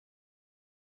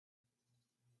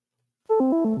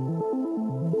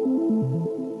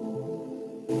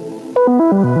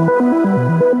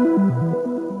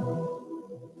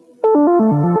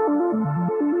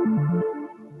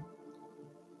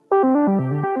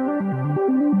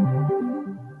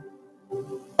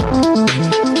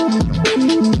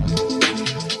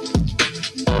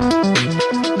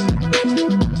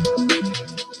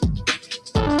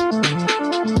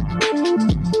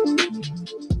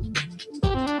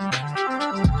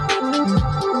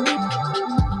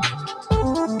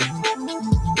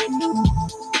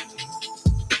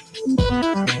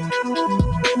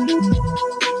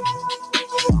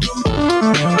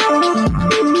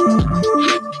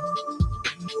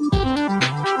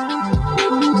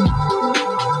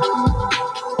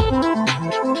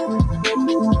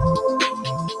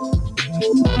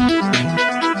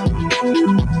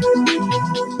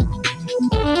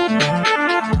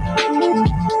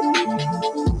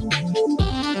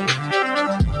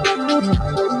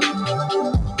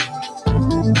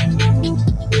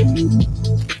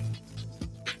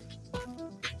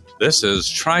This is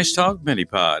Trice Talk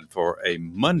Mini-Pod for a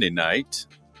Monday night,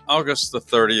 August the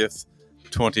 30th,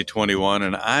 2021,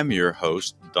 and I'm your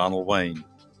host, Donald Wayne.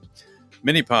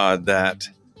 Mini-Pod, that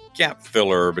gap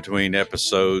filler between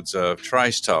episodes of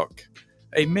Trice Talk,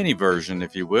 a mini version,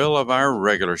 if you will, of our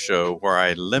regular show where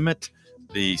I limit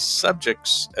the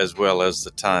subjects as well as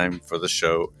the time for the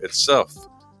show itself,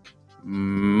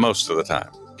 most of the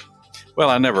time. Well,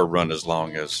 I never run as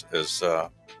long as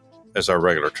our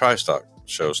regular Trice Talk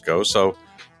shows go. So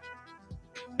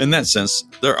in that sense,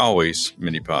 they're always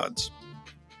mini pods.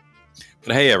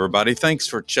 But hey, everybody, thanks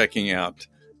for checking out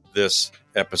this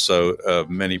episode of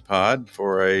Mini Pod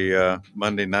for a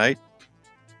Monday night.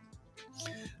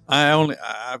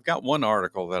 I've got one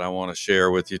article that I want to share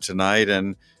with you tonight,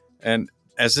 and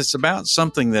as it's about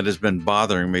something that has been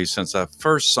bothering me since I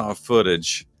first saw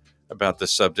footage about the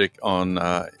subject on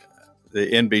the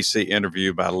NBC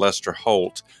interview by Lester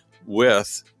Holt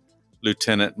with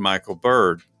Lieutenant Michael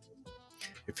Byrd.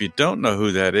 If you don't know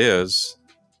who that is,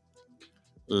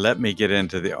 let me get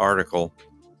into the article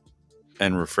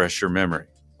and refresh your memory.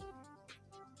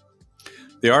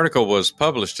 The article was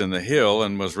published in The Hill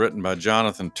and was written by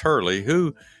Jonathan Turley,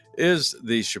 who is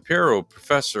the Shapiro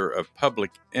Professor of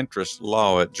Public Interest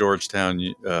Law at George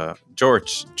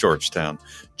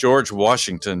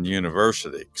Washington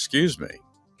University.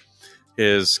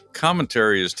 His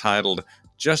commentary is titled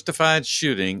Justified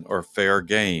Shooting or Fair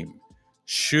Game.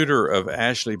 Shooter of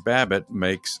Ashley Babbitt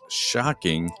makes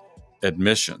shocking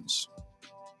admissions.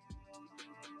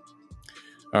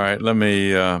 All right, let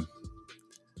me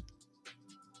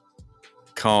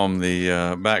calm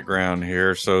the background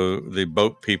here so the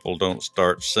boat people don't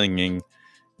start singing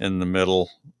in the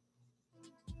middle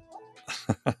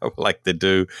like they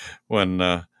do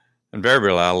when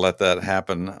invariably I'll let that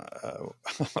happen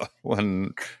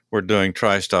when we're doing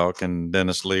Trice Talk, and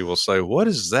Dennis Lee will say, "What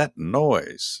is that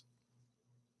noise?"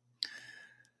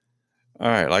 All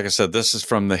right, like I said, this is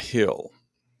from The Hill.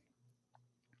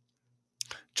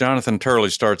 Jonathan Turley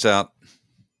starts out,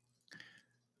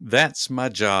 "That's my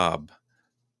job."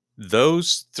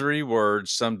 Those three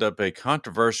words summed up a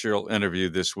controversial interview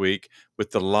this week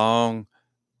with the long,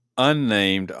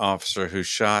 unnamed officer who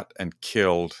shot and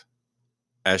killed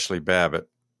Ashley Babbitt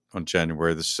on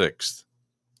January the 6th.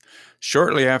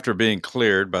 Shortly after being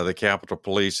cleared by the Capitol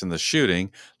Police in the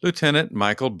shooting, Lieutenant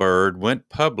Michael Byrd went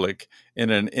public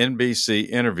in an NBC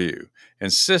interview,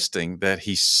 insisting that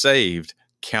he saved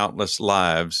countless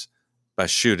lives by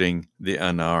shooting the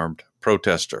unarmed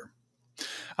protester.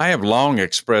 I have long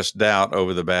expressed doubt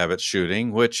over the Babbitt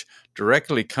shooting, which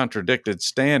directly contradicted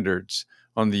standards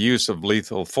on the use of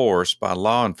lethal force by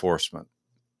law enforcement.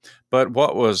 But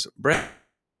what was breathtaking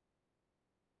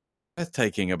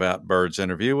about Byrd's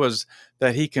interview was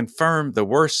that he confirmed the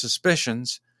worst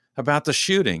suspicions about the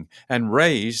shooting and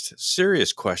raised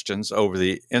serious questions over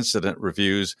the incident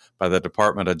reviews by the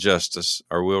Department of Justice,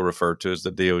 or we'll refer to as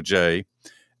the DOJ,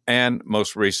 and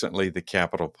most recently the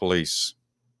Capitol Police.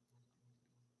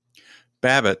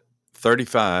 Babbitt,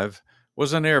 35,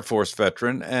 was an Air Force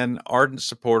veteran and ardent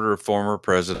supporter of former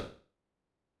President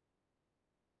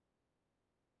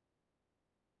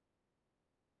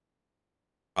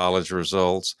college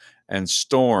results and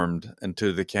stormed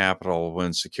into the Capitol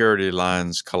when security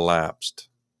lines collapsed.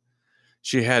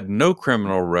 She had no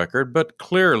criminal record, but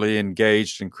clearly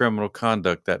engaged in criminal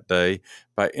conduct that day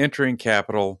by entering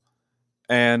Capitol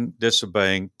and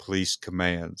disobeying police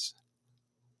commands.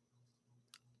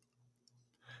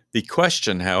 The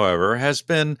question, however, has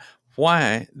been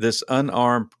why this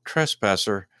unarmed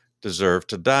trespasser deserved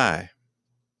to die.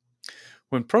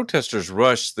 When protesters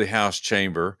rushed the House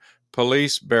chamber,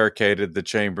 Police barricaded the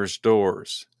chamber's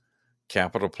doors.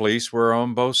 Capitol Police were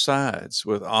on both sides,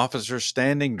 with officers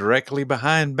standing directly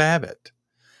behind Babbitt.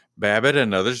 Babbitt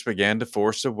and others began to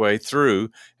force a way through,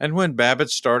 and when Babbitt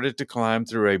started to climb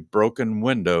through a broken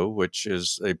window, which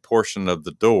is a portion of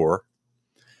the door,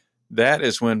 that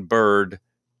is when Byrd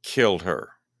killed her.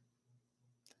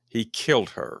 He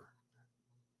killed her.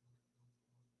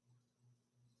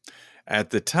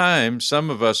 At the time, some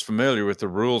of us familiar with the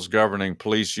rules governing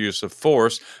police use of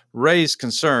force raised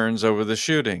concerns over the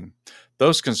shooting.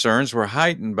 Those concerns were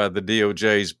heightened by the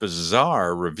DOJ's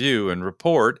bizarre review and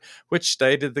report, which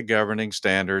stated the governing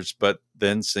standards but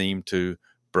then seemed to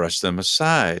brush them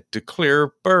aside to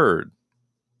clear Byrd.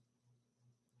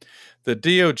 The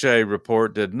DOJ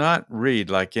report did not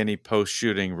read like any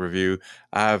post-shooting review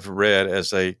I've read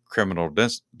as a criminal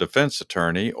defense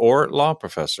attorney or law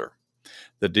professor.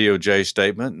 The DOJ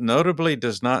statement notably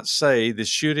does not say the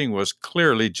shooting was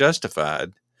clearly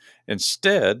justified.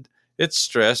 Instead, it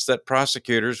stressed that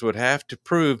prosecutors would have to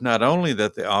prove not only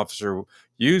that the officer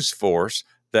used force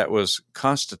that was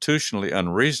constitutionally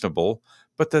unreasonable,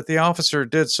 but that the officer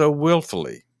did so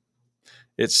willfully.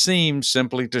 It seemed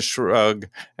simply to shrug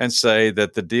and say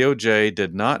that the DOJ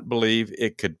did not believe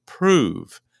it could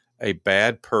prove a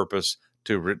bad purpose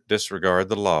to disregard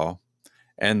the law,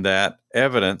 and that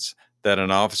evidence that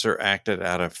an officer acted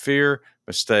out of fear,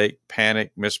 mistake,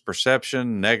 panic,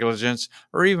 misperception, negligence,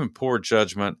 or even poor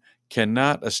judgment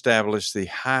cannot establish the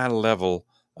high level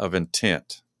of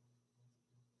intent.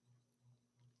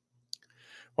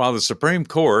 While the Supreme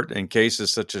Court, in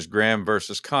cases such as Graham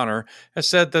versus Connor, has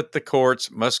said that the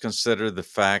courts must consider the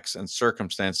facts and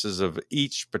circumstances of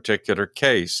each particular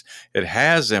case, it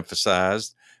has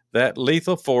emphasized that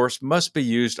lethal force must be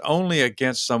used only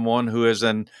against someone who is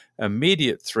an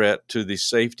immediate threat to the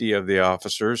safety of the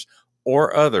officers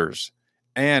or others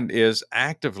and is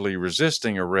actively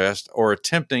resisting arrest or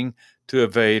attempting to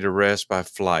evade arrest by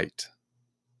flight,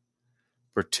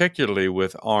 particularly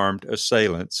with armed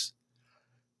assailants.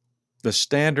 The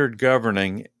standard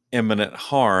governing imminent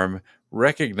harm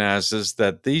recognizes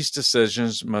that these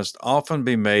decisions must often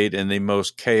be made in the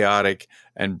most chaotic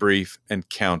and brief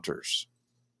encounters.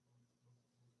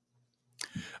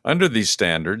 Under these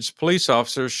standards, police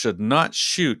officers should not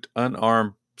shoot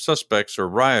unarmed suspects or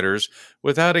rioters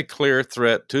without a clear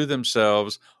threat to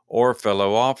themselves or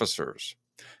fellow officers.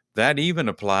 That even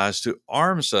applies to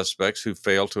armed suspects who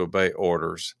fail to obey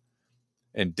orders.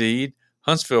 Indeed,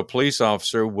 Huntsville police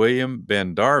officer William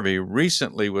Ben Darby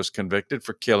recently was convicted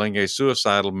for killing a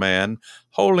suicidal man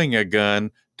holding a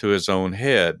gun to his own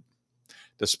head.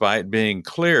 Despite being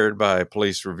cleared by a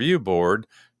police review board,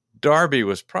 Darby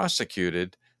was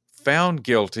prosecuted, found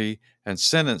guilty, and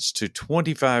sentenced to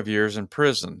 25 years in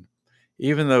prison,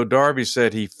 even though Darby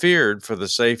said he feared for the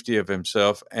safety of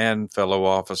himself and fellow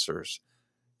officers.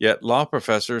 Yet law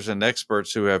professors and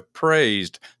experts who have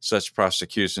praised such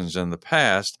prosecutions in the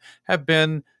past have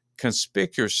been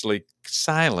conspicuously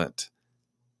silent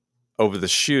over the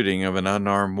shooting of an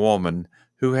unarmed woman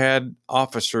who had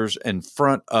officers in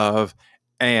front of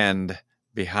and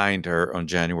behind her on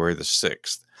January the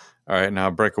 6th. All right, now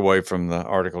I'll break away from the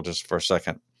article just for a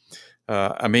second.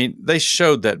 They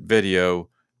showed that video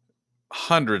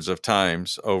hundreds of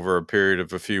times over a period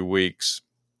of a few weeks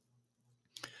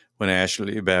when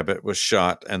Ashley Babbitt was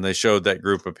shot, and they showed that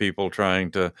group of people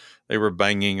they were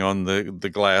banging on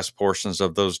the glass portions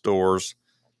of those doors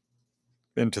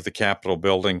into the Capitol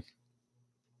building.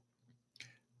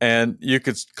 And you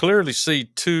could clearly see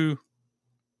two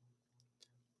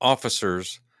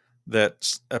officers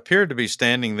that appeared to be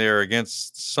standing there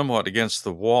somewhat against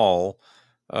the wall.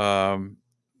 I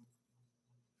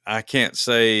can't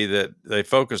say that they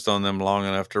focused on them long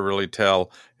enough to really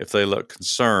tell if they look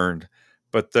concerned,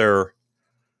 but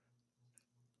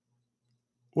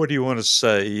what do you want to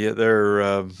say?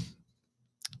 Their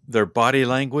body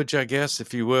language, I guess,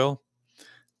 if you will,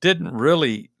 didn't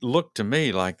really look to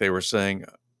me like they were saying,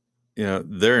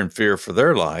 they're in fear for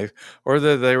their life, or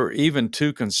that they were even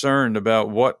too concerned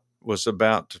about what was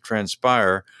about to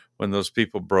transpire when those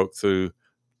people broke through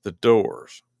the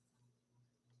doors.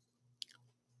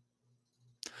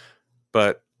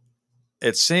 But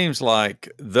it seems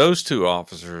like those two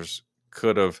officers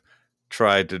could have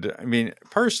tried to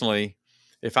personally,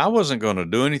 if I wasn't going to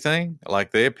do anything,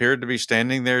 like they appeared to be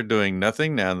standing there doing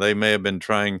nothing. Now, they may have been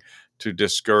trying to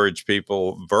discourage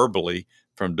people verbally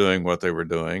from doing what they were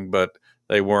doing, but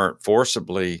they weren't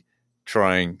forcibly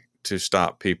trying to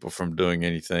stop people from doing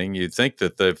anything. You'd think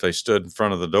that if they stood in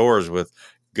front of the doors with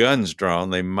guns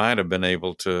drawn, they might have been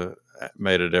able to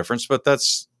made a difference, but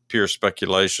that's pure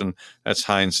speculation. That's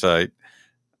hindsight.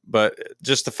 But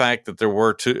just the fact that there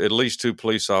were at least two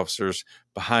police officers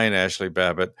behind Ashley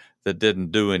Babbitt that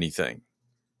didn't do anything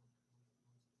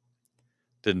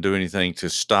to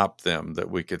stop them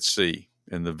that we could see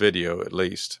in the video, at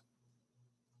least.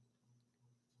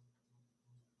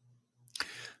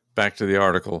 Back to the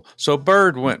article. So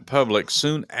Byrd went public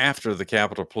soon after the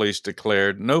Capitol Police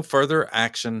declared no further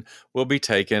action will be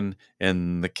taken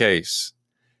in the case.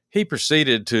 He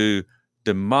proceeded to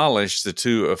demolish the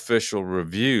two official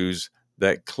reviews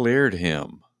that cleared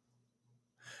him.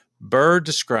 Byrd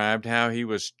described how he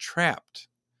was trapped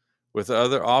with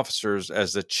other officers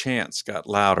as the chants got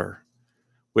louder,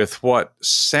 with what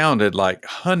sounded like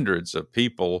hundreds of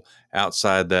people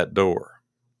outside that door.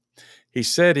 He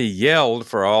said he yelled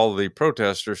for all the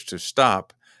protesters to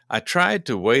stop. I tried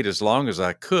to wait as long as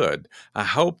I could. I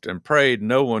hoped and prayed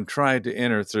no one tried to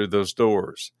enter through those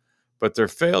doors. But their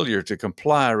failure to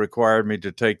comply required me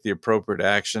to take the appropriate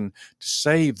action to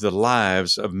save the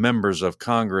lives of members of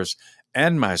Congress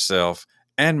and myself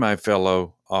and my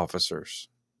fellow officers.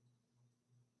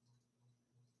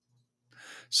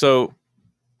 So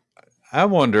I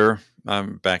wonder,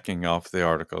 I'm backing off the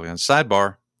article again.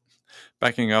 Sidebar,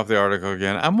 backing off the article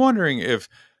again. I'm wondering if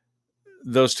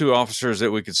those two officers that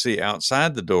we could see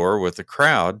outside the door with the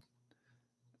crowd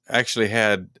actually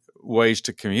had ways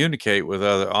to communicate with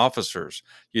other officers.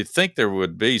 You'd think there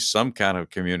would be some kind of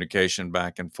communication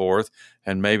back and forth,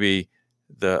 and maybe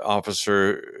the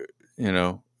officer,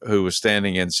 who was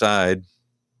standing inside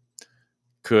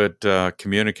could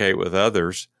communicate with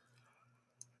others.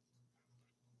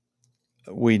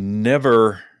 We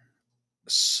never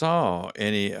saw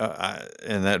any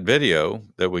in that video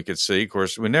that we could see. Of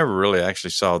course, we never really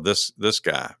actually saw this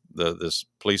guy, this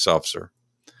police officer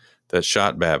that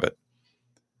shot Babbitt.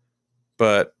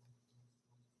 But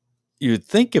you'd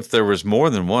think if there was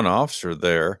more than one officer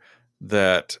there,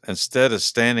 that instead of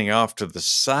standing off to the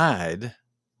side,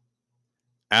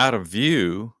 out of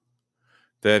view,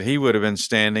 that he would have been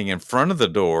standing in front of the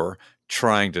door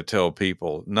trying to tell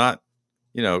people, not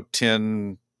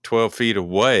 10, 12 feet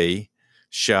away,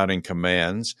 shouting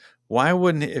commands. Why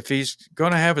wouldn't he, if he's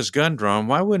going to have his gun drawn,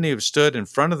 why wouldn't he have stood in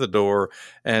front of the door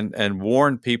and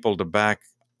warned people to back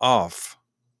off?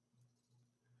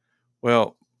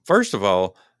 Well, first of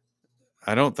all,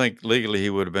 I don't think legally he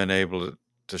would have been able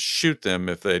to shoot them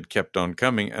if they had kept on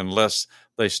coming, unless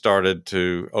they started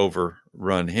to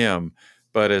overrun him.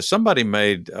 But as somebody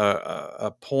made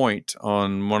a point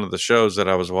on one of the shows that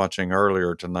I was watching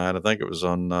earlier tonight, I think it was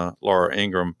on Laura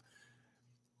Ingraham,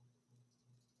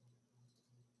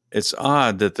 it's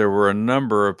odd that there were a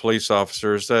number of police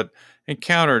officers that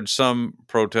encountered some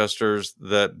protesters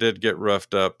that did get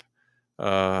roughed up,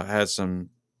 had some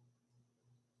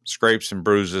scrapes and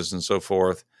bruises and so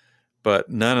forth, but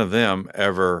none of them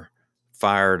ever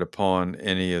fired upon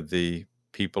any of the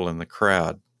people in the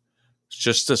crowd. It's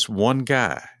just this one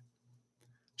guy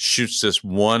shoots this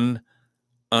one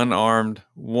unarmed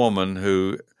woman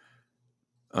who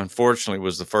unfortunately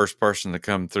was the first person to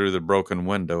come through the broken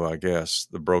window, I guess,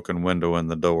 the broken window in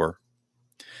the door.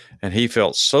 And he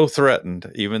felt so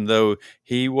threatened, even though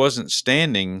he wasn't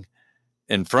standing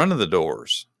in front of the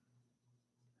doors.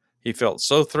 He felt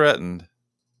so threatened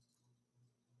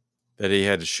that he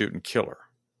had to shoot and kill her.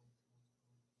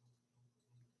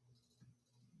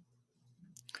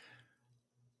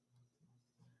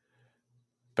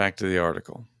 Back to the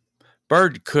article.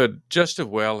 Byrd could just as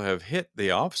well have hit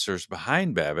the officers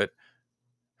behind Babbitt,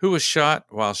 who was shot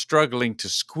while struggling to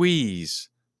squeeze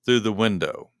through the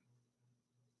window.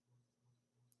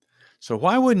 So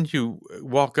why wouldn't you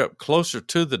walk up closer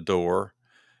to the door?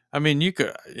 I mean, you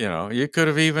could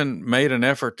have even made an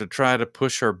effort to try to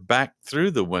push her back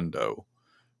through the window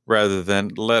rather than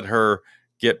let her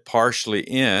get partially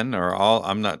in or all.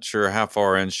 I'm not sure how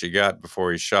far in she got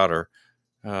before he shot her.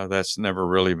 That's never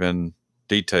really been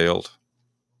detailed.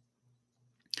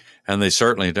 And they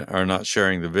certainly are not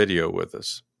sharing the video with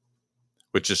us,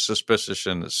 which is suspicious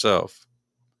in itself.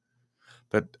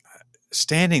 But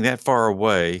standing that far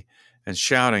away and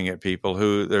shouting at people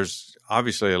who there's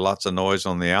obviously lots of noise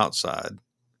on the outside,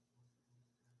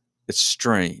 it's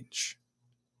strange.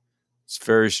 It's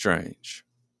very strange.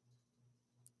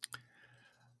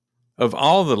 Of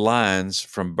all the lines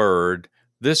from Byrd,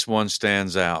 this one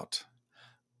stands out.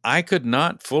 I could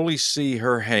not fully see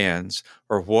her hands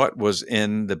or what was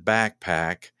in the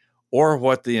backpack or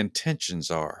what the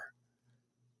intentions are.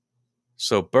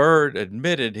 So Byrd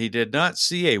admitted he did not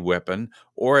see a weapon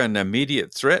or an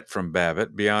immediate threat from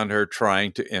Babbitt beyond her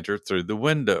trying to enter through the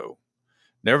window.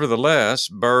 Nevertheless,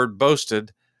 Byrd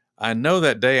boasted, I know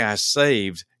that day I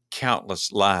saved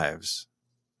countless lives.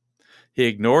 He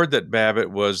ignored that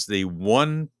Babbitt was the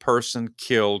one person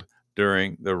killed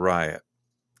during the riot.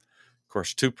 Of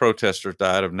course, 2 protesters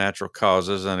died of natural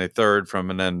causes and a third from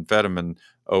an amphetamine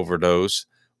overdose.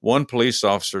 1 police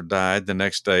officer died the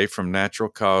next day from natural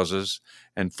causes,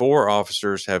 and 4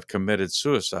 officers have committed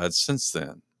suicide since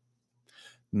then.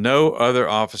 No other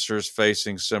officers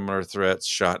facing similar threats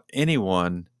shot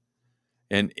anyone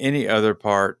in any other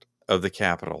part of the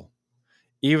Capitol,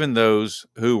 even those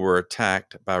who were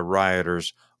attacked by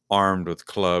rioters armed with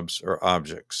clubs or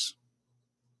objects.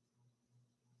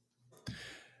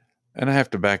 And I have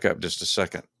to back up just a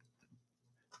second.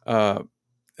 And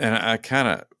I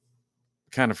kind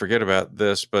of forget about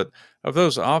this, but of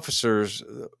those officers,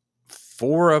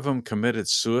 4 of them committed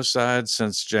suicide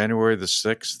since January the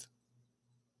 6th.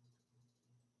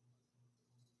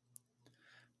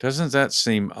 Doesn't that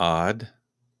seem odd?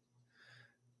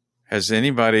 Has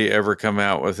anybody ever come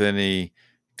out with any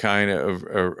kind of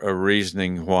a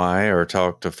reasoning why, or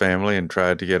talked to family and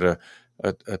tried to get a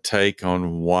take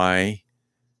on why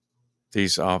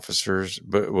these officers,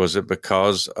 but was it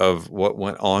because of what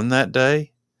went on that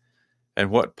day?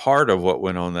 And what part of what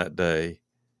went on that day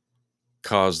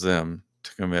caused them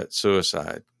to commit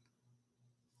suicide?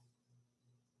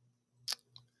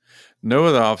 No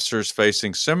other officers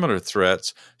facing similar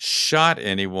threats shot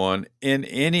anyone in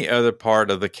any other part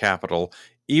of the Capitol,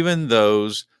 even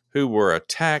those who were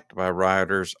attacked by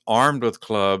rioters armed with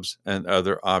clubs and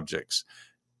other objects.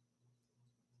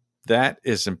 That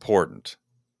is important.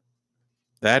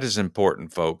 That is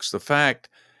important, folks. The fact,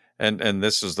 and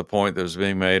this is the point that was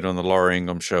being made on the Laura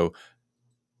Ingraham show,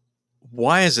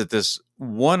 why is it this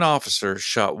one officer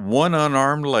shot one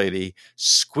unarmed lady,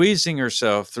 squeezing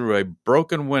herself through a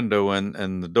broken window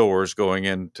and the doors going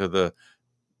into the,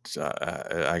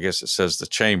 I guess it says the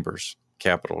chambers,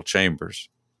 Capitol chambers?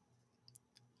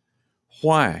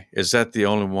 Why is that the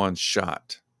only one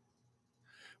shot?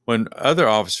 When other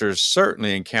officers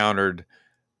certainly encountered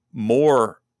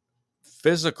more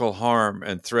physical harm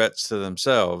and threats to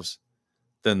themselves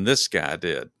than this guy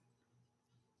did.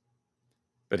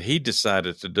 But he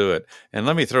decided to do it. And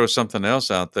let me throw something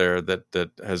else out there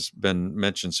that has been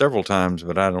mentioned several times,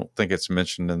 but I don't think it's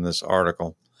mentioned in this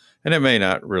article. And it may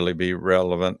not really be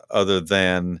relevant other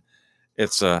than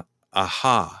it's a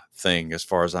aha thing as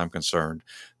far as I'm concerned.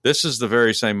 This is the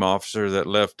very same officer that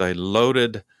left a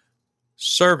loaded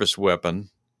service weapon.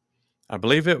 I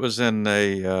believe it was in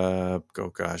a,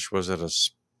 was it a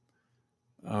spa?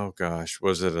 Oh,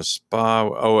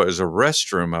 it was a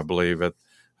restroom, I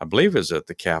believe it's at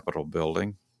the Capitol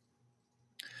building.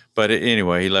 But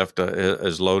anyway, he left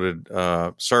his loaded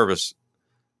service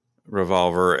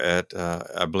revolver at,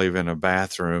 I believe, in a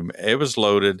bathroom. It was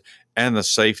loaded and the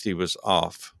safety was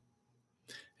off.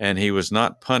 And he was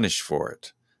not punished for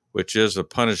it, which is a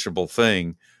punishable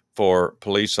thing for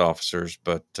police officers.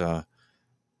 But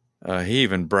he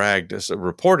even bragged,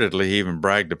 reportedly, he even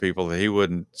bragged to people that he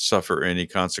wouldn't suffer any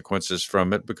consequences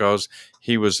from it because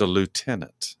he was a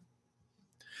lieutenant.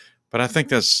 But I think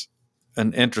that's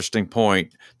an interesting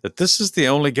point, that this is the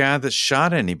only guy that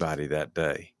shot anybody that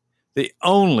day. The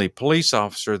only police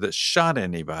officer that shot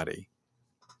anybody.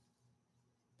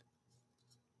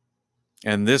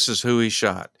 And this is who he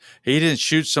shot. He didn't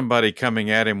shoot somebody coming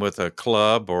at him with a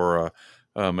club or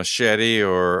a machete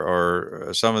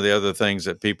or some of the other things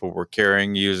that people were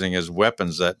carrying using as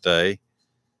weapons that day.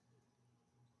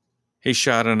 He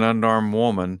shot an unarmed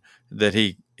woman that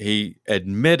he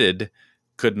admitted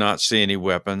could not see any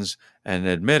weapons and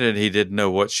admitted he didn't know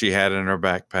what she had in her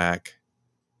backpack.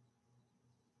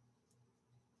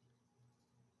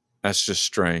 That's just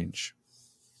strange.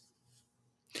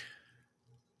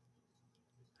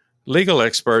 Legal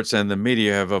experts and the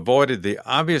media have avoided the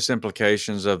obvious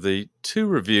implications of the 2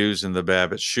 reviews in the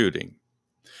Babbitt shooting.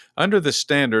 Under the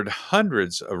standard,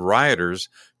 hundreds of rioters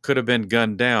could have been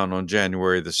gunned down on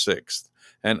January the 6th.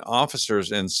 And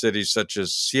officers in cities such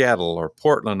as Seattle or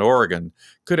Portland, Oregon,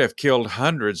 could have killed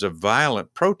hundreds of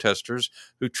violent protesters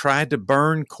who tried to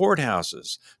burn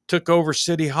courthouses, took over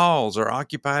city halls, or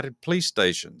occupied police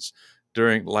stations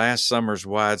during last summer's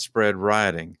widespread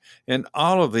rioting. In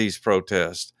all of these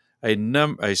protests,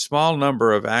 a small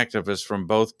number of activists from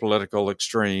both political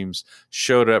extremes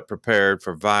showed up prepared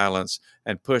for violence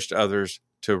and pushed others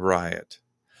to riot.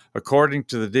 According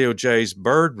to the DOJ's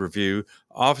Byrd review,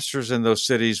 officers in those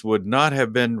cities would not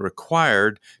have been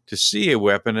required to see a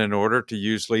weapon in order to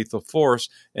use lethal force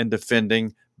in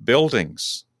defending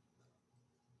buildings.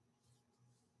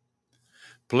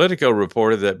 Politico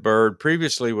reported that Byrd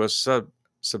previously was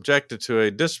subjected to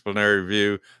a disciplinary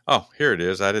review. Oh, here it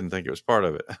is. I didn't think it was part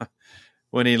of it.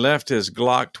 When he left his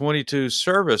Glock 22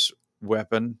 service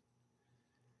weapon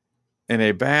in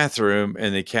a bathroom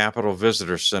in the Capitol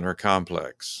Visitor Center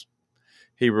complex.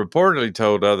 He reportedly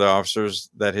told other officers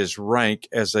that his rank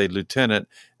as a lieutenant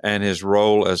and his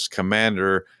role as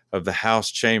commander of the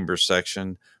House Chambers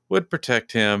section would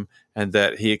protect him and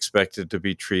that he expected to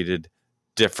be treated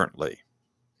differently.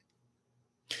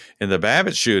 In the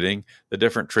Babbitt shooting, the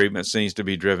different treatment seems to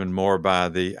be driven more by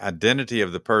the identity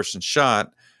of the person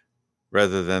shot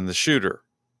rather than the shooter.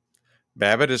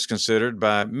 Babbitt is considered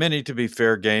by many to be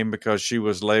fair game because she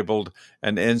was labeled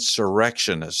an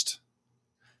insurrectionist,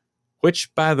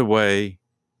 which, by the way,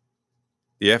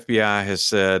 the FBI has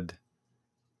said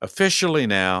officially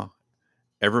now,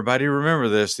 everybody remember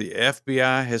this, the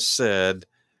FBI has said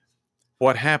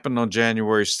what happened on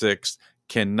January 6th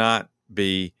cannot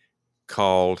be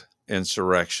called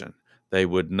insurrection. They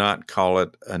would not call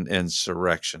it an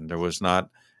insurrection. There was not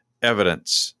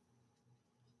evidence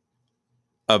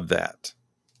of that.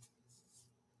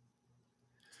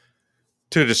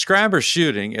 To describe her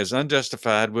shooting as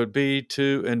unjustified would be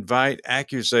to invite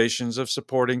accusations of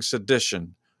supporting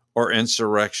sedition or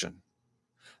insurrection.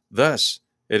 Thus,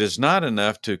 it is not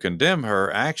enough to condemn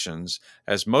her actions,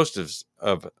 as most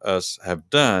of us have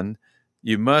done.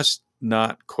 You must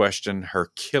not question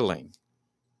her killing.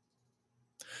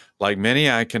 Like many,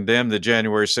 I condemn the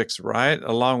January 6th riot,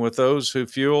 along with those who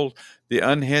fueled the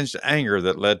unhinged anger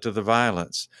that led to the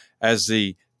violence, as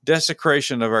the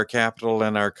desecration of our Capitol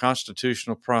and our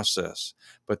constitutional process.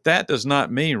 But that does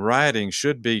not mean rioting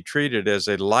should be treated as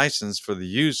a license for the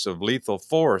use of lethal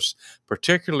force,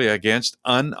 particularly against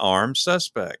unarmed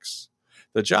suspects.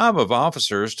 The job of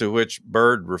officers to which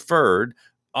Byrd referred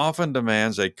often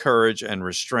demands a courage and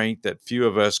restraint that few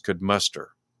of us could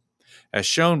muster. As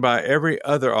shown by every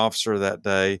other officer that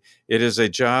day, it is a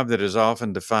job that is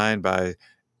often defined by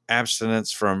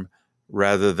abstinence from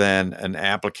rather than an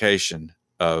application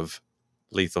of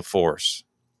lethal force.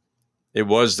 It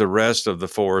was the rest of the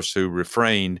force who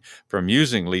refrained from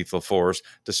using lethal force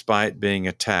despite being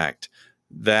attacked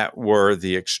that were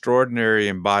the extraordinary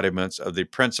embodiments of the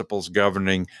principles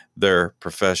governing their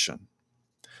profession.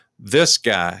 This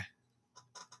guy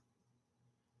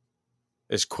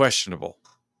is questionable.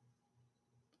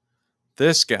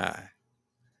 This guy,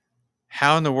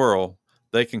 how in the world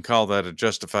they can call that a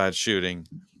justified shooting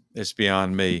is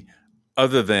beyond me,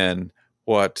 other than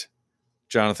what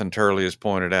Jonathan Turley has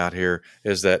pointed out here,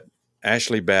 is that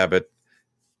Ashley Babbitt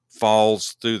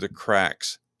falls through the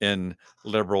cracks in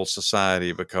liberal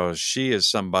society because she is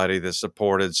somebody that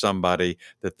supported somebody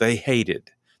that they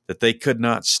hated, that they could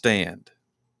not stand.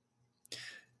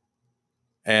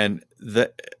 And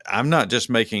I'm not just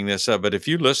making this up, but if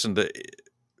you listen to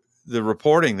the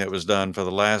reporting that was done for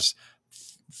the last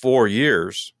 4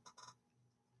 years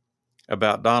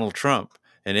about Donald Trump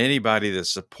and anybody that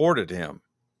supported him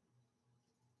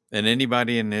and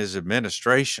anybody in his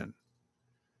administration,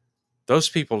 those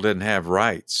people didn't have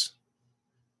rights.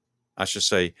 I should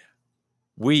say,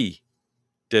 we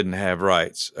didn't have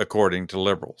rights according to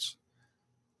liberals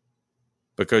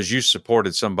because you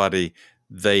supported somebody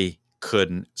they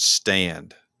couldn't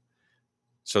stand.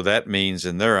 So that means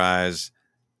in their eyes,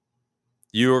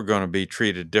 you are going to be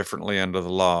treated differently under the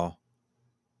law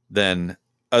than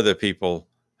other people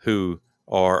who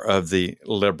are of the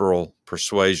liberal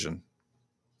persuasion.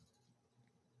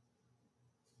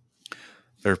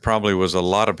 There probably was a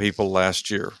lot of people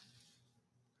last year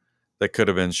that could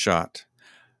have been shot.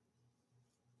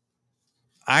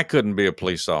 I couldn't be a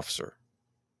police officer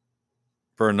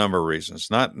for a number of reasons.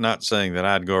 Not saying that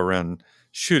I'd go around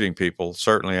shooting people.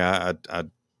 Certainly, I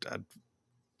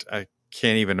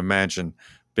can't even imagine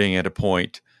being at a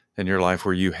point in your life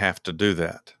where you have to do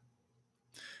that.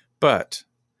 But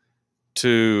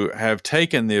to have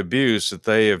taken the abuse that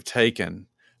they have taken,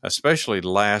 especially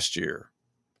last year,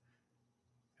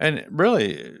 and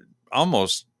really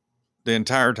almost the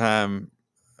entire time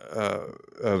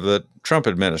of the Trump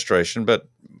administration, but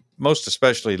most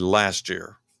especially last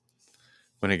year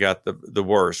when it got the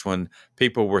worst, when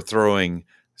people were throwing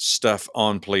stuff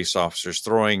on police officers,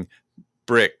 throwing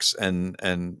bricks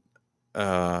and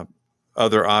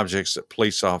other objects at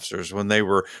police officers, when they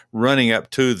were running up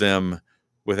to them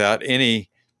without any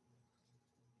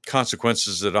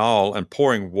consequences at all and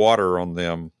pouring water on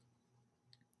them,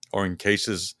 or in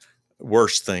cases,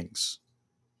 worse things.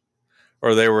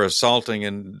 Or they were assaulting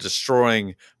and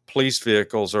destroying police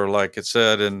vehicles, or like it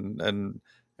said in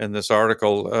this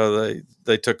article,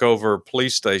 they took over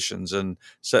police stations and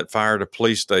set fire to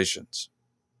police stations.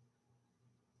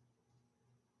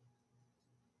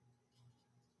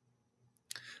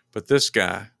 But this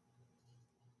guy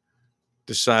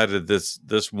decided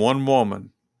this one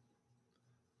woman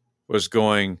was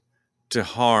going to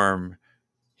harm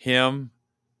him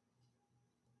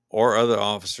or other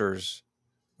officers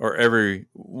or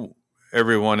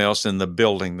everyone else in the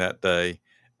building that day,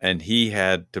 and he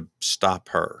had to stop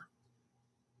her.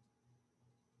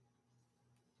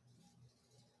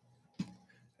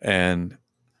 And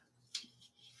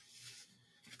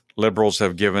liberals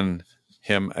have given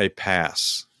him a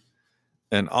pass,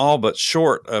 and all but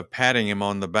short of patting him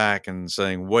on the back and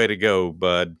saying, "Way to go,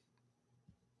 bud.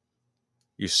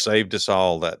 You saved us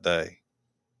all that day."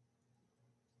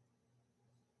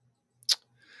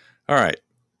 All right.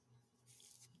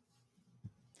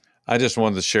 I just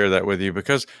wanted to share that with you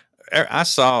because I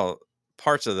saw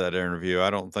parts of that interview. I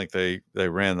don't think they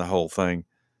ran the whole thing.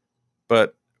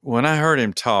 But when I heard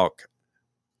him talk,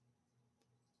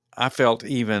 I felt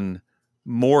even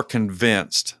more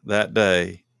convinced that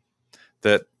day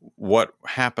that what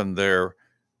happened there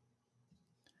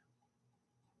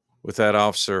with that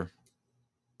officer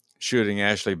shooting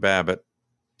Ashley Babbitt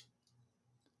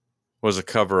was a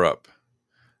cover-up,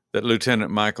 that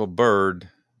Lieutenant Michael Byrd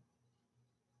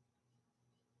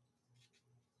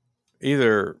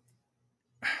either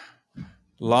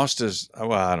lost his,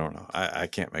 well, I don't know. I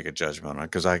can't make a judgment on it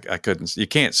because I couldn't, you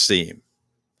can't see him.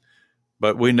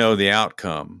 But we know the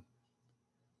outcome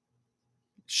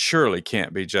surely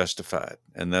can't be justified.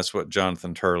 And that's what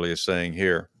Jonathan Turley is saying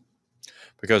here.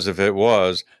 Because if it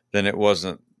was, then it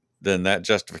wasn't, then that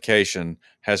justification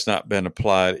has not been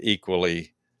applied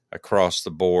equally across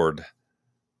the board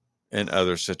in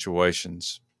other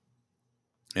situations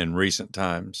in recent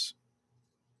times.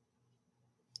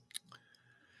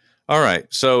 All right,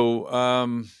 so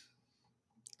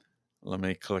let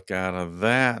me click out of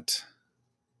that.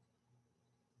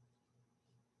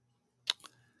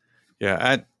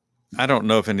 Yeah, I don't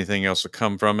know if anything else will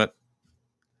come from it,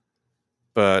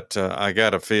 but I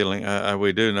got a feeling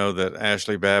we do know that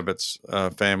Ashley Babbitt's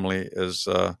family is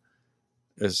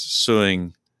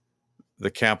suing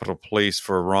the Capitol Police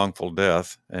for wrongful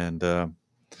death, and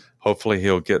hopefully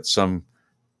he'll get some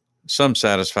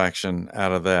satisfaction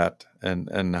out of that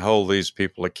and hold these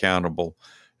people accountable.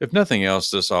 If nothing else,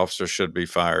 this officer should be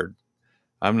fired.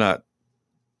 I'm not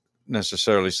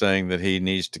necessarily saying that he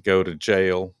needs to go to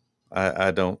jail.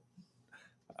 I don't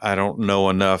know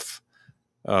enough.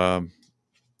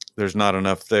 There's not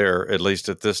enough there, at least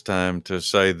at this time, to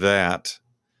say that.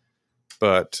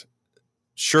 But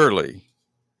surely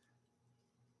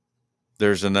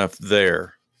there's enough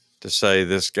there to say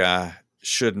this guy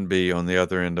shouldn't be on the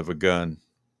other end of a gun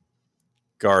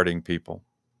guarding people.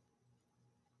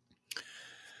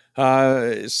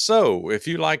 So if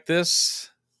you like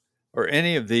this or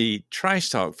any of the Trice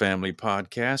Talk family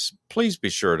podcasts, please be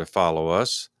sure to follow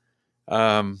us.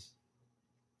 I'll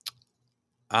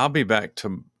be back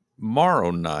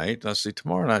tomorrow night. Let's see,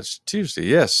 tomorrow night's Tuesday.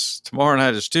 Yes, tomorrow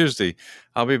night is Tuesday.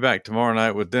 I'll be back tomorrow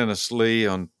night with Dennis Lee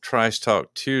on Trice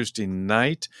Talk Tuesday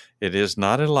night. It is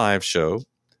not a live show,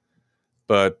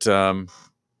 but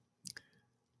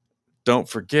don't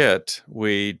forget,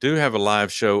 we do have a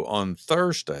live show on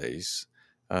Thursdays.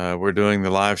 We're doing the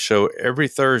live show every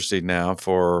Thursday now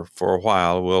for a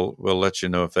while. We'll let you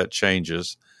know if that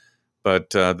changes. But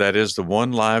that is the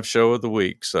one live show of the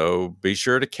week, so be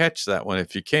sure to catch that one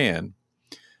if you can.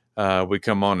 We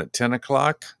come on at 10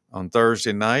 o'clock on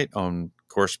Thursday night on, of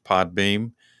course,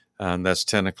 Podbeam. That's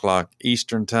 10 o'clock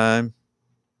Eastern Time.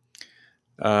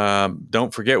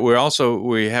 Don't forget,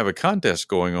 we have a contest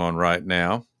going on right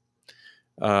now.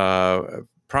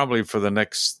 Probably for the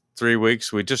next 3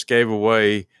 weeks. We just gave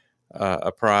away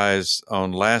a prize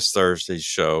on last Thursday's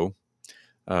show,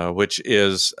 which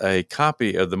is a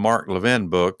copy of the Mark Levin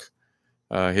book,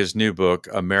 his new book,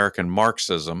 American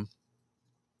Marxism.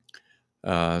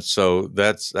 So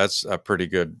that's a pretty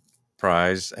good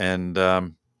prize.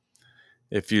 And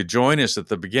if you join us at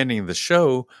the beginning of the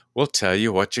show, we'll tell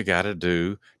you what you got to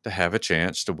do to have a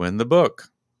chance to win the book.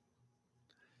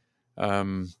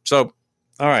 So,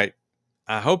 all right.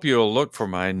 I hope you'll look for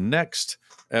my next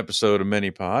episode of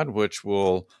Minipod, which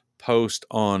will post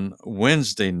on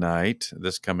Wednesday night,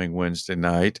 this coming Wednesday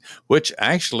night, which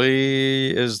actually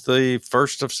is the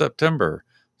 1st of September.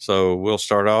 So we'll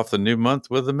start off the new month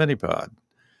with a Minipod.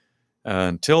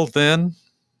 Until then,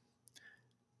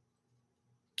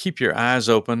 keep your eyes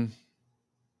open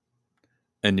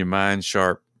and your mind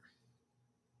sharp.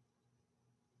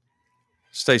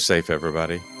 Stay safe,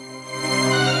 everybody.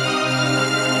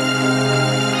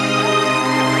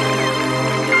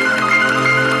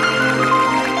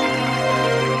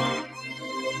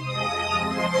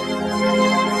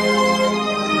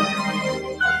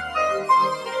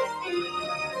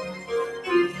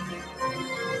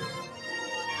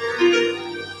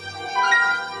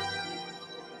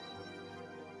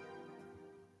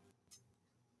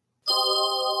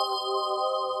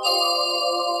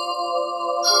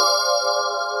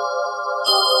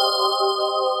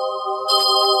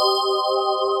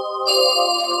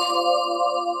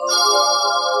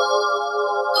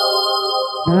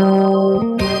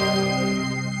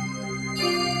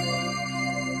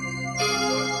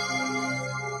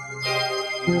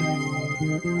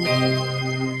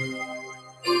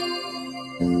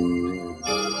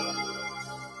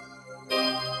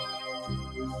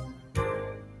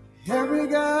 Harry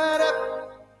got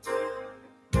up,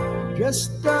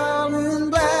 dressed all in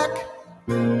black,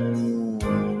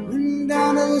 went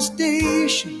down to the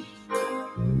station,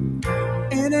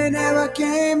 and they never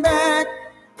came back.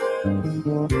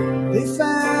 They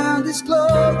found his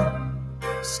clothing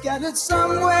scattered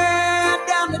somewhere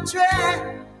down the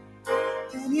track,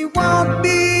 and he won't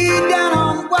be down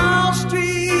on Wall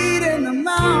Street in the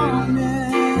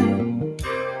morning.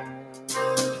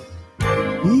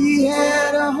 He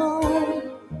had a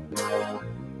home,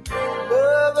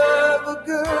 love of a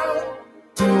girl.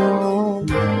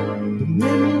 The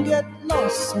men get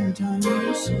lost sometimes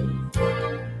as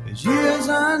years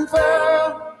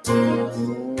unfurl.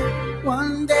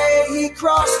 One day he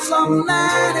crossed some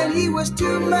line and he was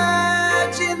too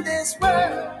much in this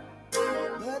world.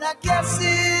 But I guess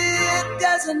it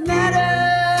doesn't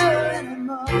matter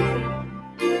anymore.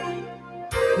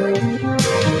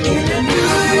 In a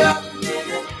New York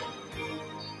minute,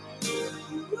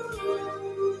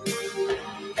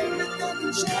 everything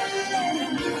can change in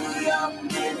a New York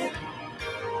minute.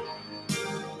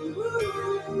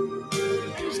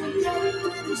 Things will get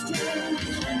pretty strange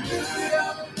in a New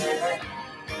York minute.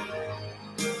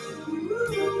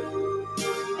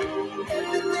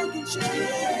 Everything can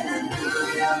change in a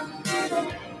New York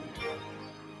minute.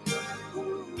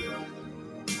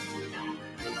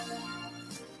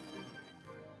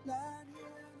 Lying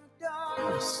here in the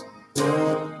darkness,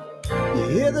 you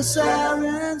hear the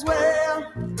sirens wail.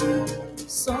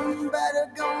 Somebody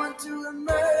going to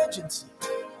emergency.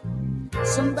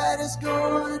 Somebody's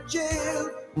going to jail.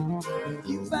 If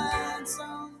you find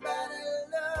somebody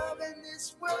love in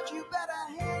this world, you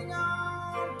better hang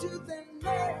on to the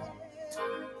nail.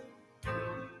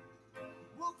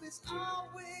 Wolf is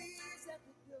always at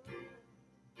the